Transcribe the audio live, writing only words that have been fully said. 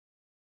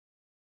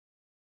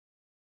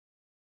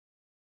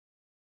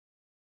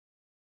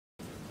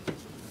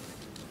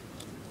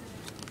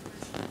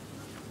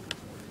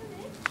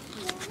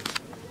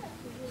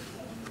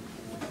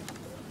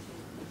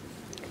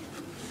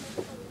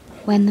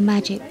when the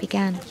magic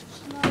began.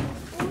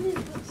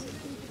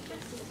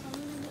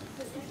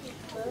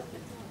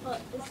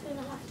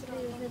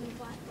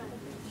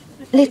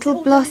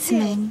 Little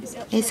Blossoming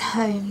is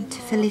home to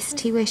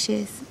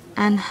FelicityWishes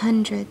and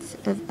hundreds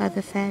of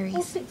other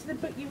fairies.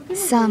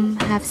 Some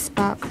have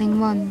sparkling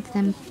wands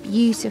and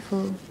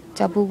beautiful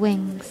double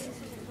wings,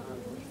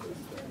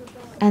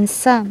 and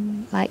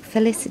some, like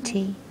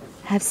Felicity,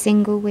 have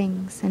single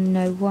wings and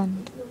no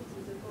wand.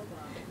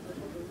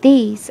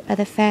 These are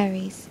the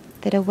fairies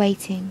that are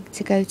waiting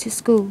to go to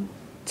school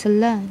to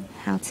learn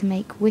how to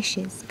make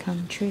wishes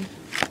come true.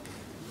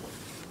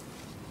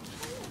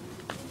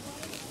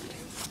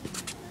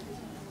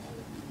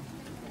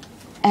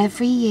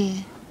 Every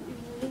year,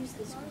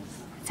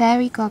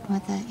 Fairy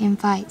Godmother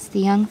invites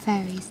the young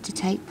fairies to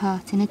take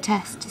part in a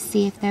test to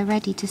see if they're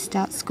ready to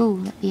start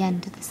school at the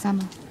end of the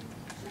summer.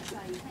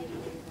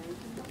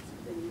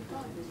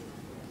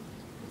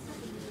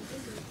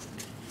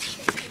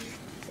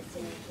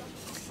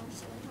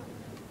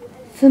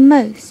 For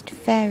most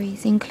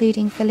fairies,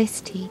 including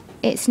Felicity,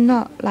 it's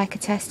not like a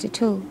test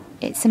at all.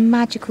 It's a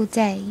magical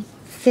day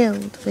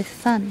filled with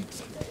fun.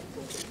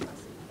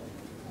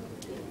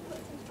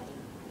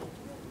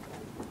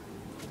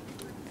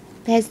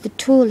 There's the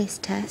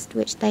tallest test,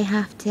 which they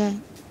have to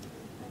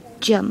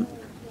jump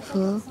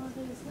for.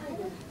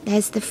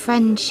 There's the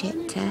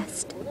friendship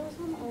test.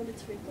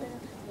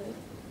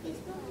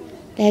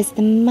 There's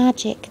the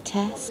magic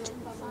test,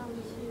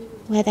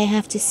 where they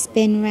have to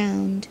spin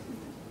round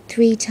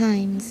 3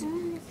 times,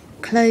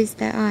 close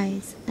their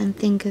eyes and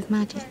think of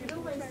magic.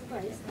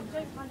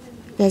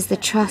 There's the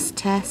trust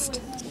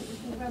test.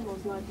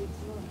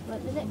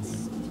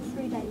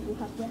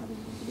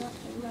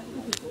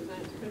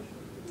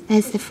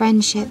 There's the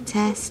friendship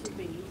test.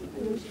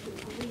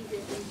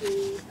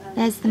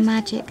 There's the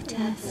magic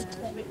test.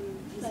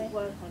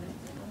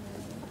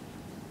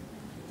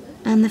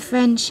 And the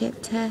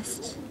friendship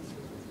test.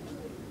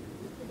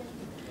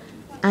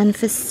 And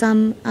for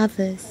some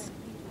others,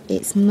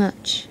 it's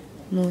much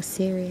more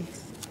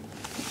serious.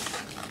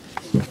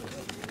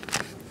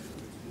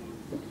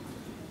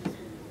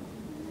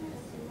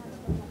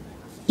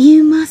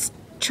 You must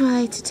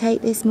try to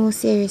take this more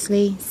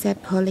seriously,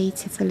 said Polly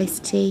to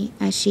Felicity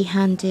as she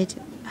handed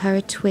her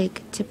a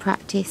twig to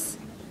practice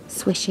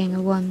swishing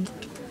a wand.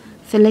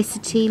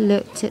 Felicity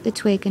looked at the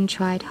twig and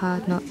tried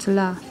hard not to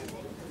laugh.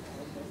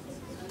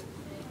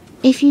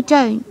 If you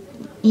don't,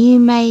 you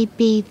may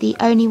be the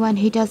only one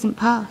who doesn't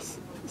pass,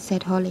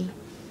 said Holly.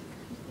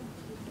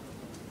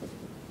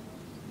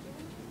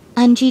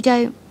 And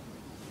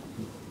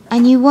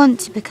you want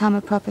to become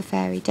a proper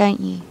fairy, don't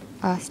you?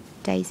 Asked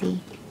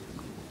Daisy.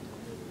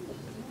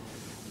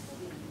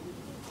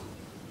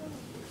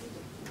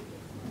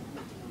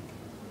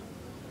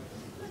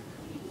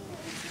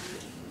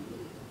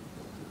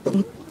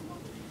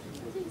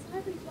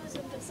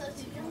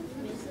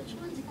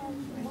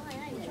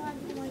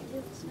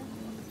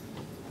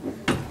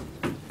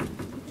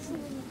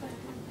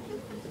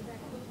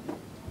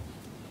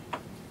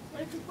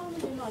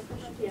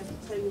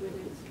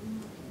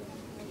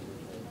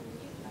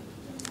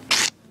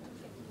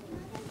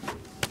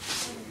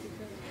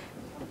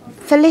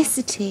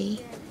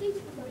 Felicity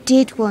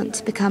did want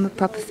to become a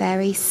proper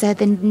fairy, so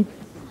the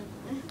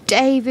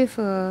day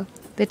before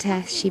the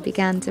test she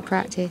began to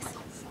practice.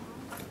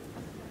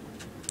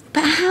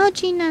 But how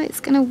do you know it's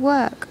going to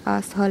work?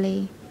 Asked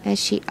Holly as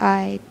she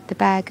eyed the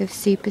bag of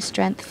super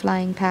strength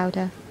flying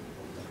powder.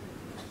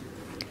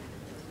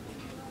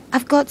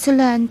 I've got to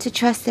learn to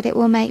trust that it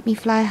will make me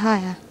fly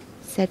higher,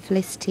 said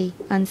Felicity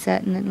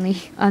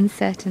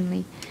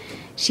uncertainly.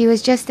 She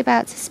was just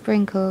about to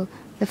sprinkle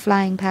the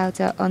flying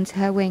powder onto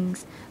her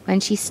wings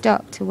when she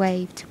stopped to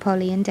wave to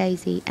Polly and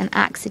Daisy and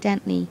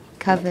accidentally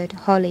covered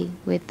Holly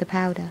with the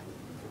powder.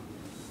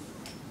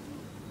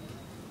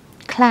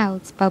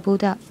 Clouds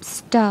bubbled up,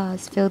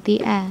 stars filled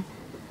the air,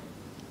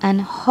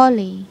 and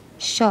Holly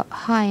shot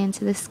high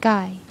into the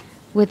sky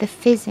with a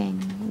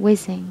fizzing,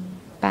 whizzing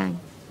bang.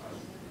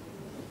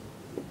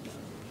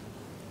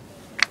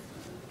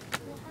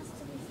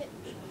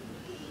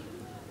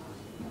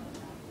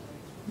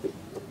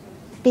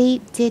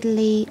 Beep,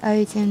 diddly,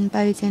 Odin,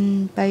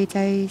 Boden,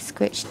 Bodo,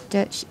 Scritch,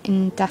 Dutch,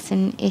 in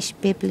Dutton, Ish,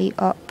 Bibbly,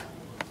 Op,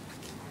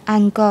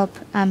 and Gob,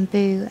 and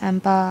Boo,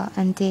 and Bar,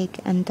 and Dig,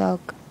 and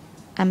Dog,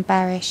 and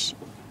Barish,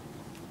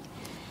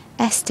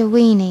 Esther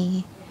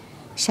Weenie,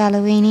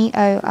 Shallowini,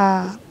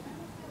 O-R,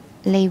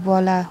 Lee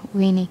Walla,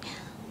 Weenie.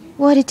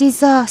 What a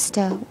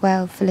disaster,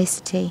 wailed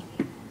Felicity.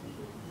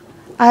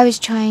 I was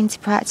trying to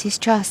practice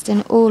trust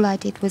and all I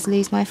did was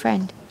lose my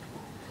friend.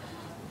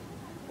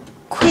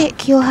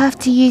 Quick, you'll have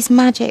to use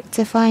magic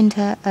to find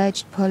her,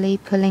 urged Polly,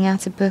 pulling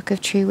out a book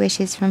of true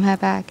wishes from her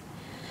bag.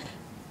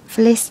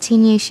 Felicity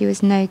knew she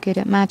was no good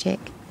at magic,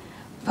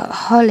 but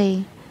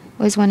Holly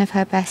was one of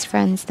her best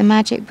friends. The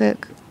magic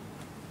book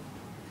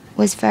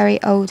was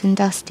very old and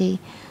dusty.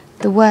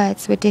 The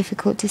words were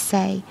difficult to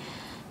say,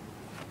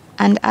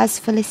 and as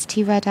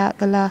Felicity read out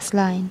the last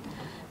line,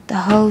 the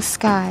whole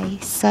sky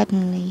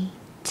suddenly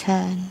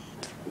turned.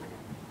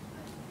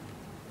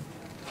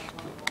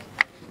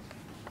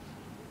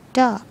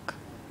 dark.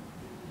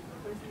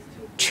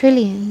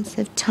 Trillions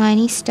of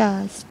tiny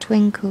stars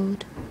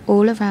twinkled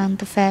all around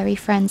the fairy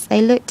friends.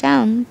 They looked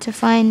down to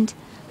find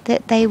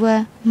that they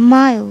were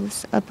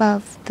miles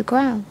above the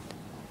ground.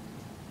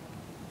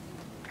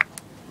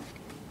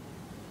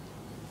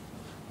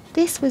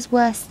 "This was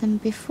worse than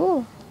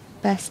before,"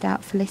 burst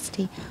out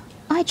Felicity.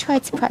 "I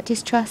tried to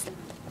practice trust.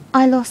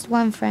 I lost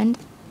one friend.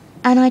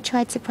 And I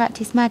tried to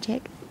practice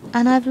magic.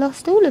 And I've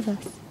lost all of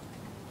us."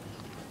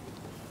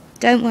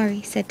 "Don't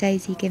worry," said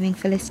Daisy, giving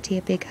Felicity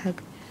a big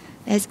hug.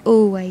 "There's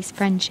always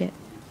friendship."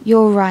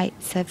 "You're right,"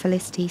 said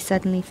Felicity,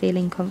 suddenly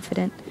feeling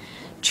confident.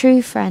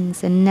 "True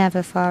friends are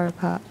never far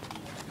apart."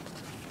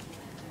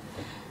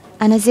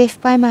 And as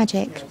if by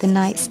magic, the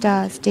night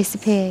stars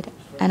disappeared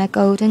and a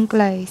golden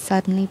glow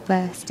suddenly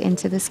burst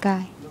into the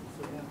sky.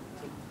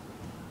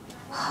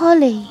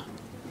 "Holly!"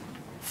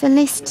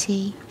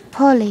 Felicity,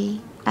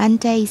 Polly, and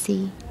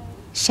Daisy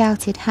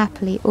shouted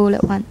happily all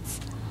at once.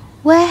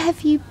 "Where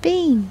have you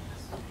been?"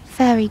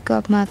 "Fairy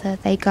godmother,"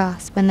 they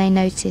gasped when they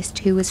noticed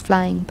who was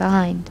flying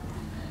behind.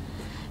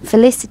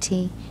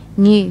 Felicity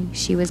knew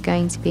she was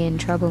going to be in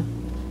trouble.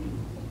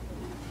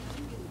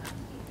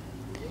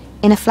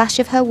 In a flash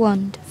of her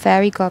wand,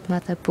 Fairy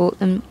Godmother brought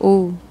them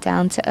all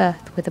down to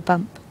earth with a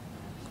bump.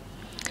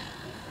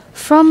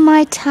 "From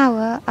my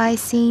tower I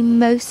see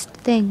most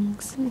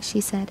things,"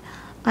 she said.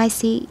 "I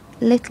see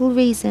little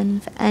reason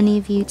for any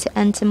of you to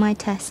enter my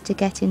test to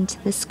get into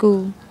the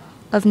school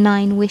of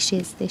 9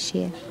 wishes this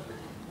year."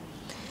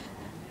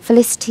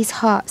 Felicity's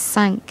heart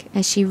sank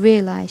as she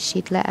realized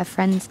she'd let her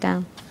friends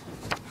down.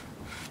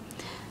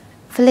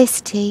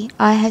 "Felicity,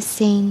 I have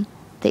seen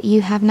that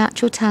you have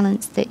natural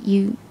talents that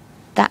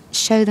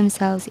show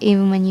themselves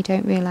even when you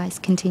don't realize,"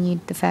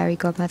 continued the Fairy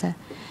Godmother.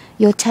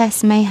 "Your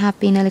tests may have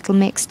been a little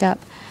mixed up,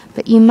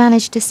 but you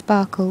managed to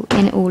sparkle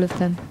in all of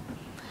them."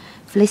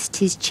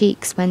 Felicity's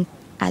cheeks went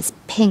as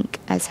pink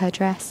as her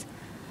dress.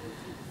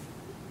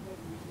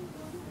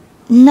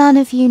 "None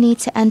of you need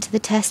to enter the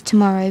test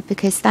tomorrow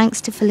because thanks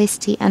to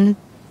Felicity and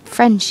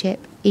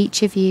friendship,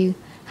 each of you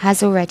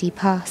has already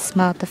passed,"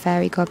 smiled the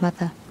Fairy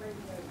Godmother.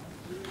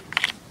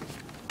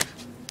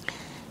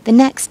 The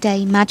next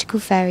day, magical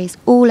fairies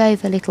all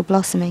over Little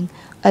Blossoming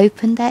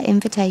opened their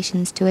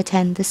invitations to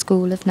attend the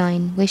School of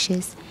 9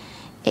 Wishes,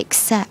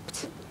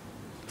 except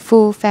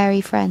 4 fairy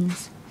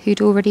friends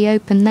who'd already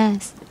opened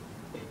theirs.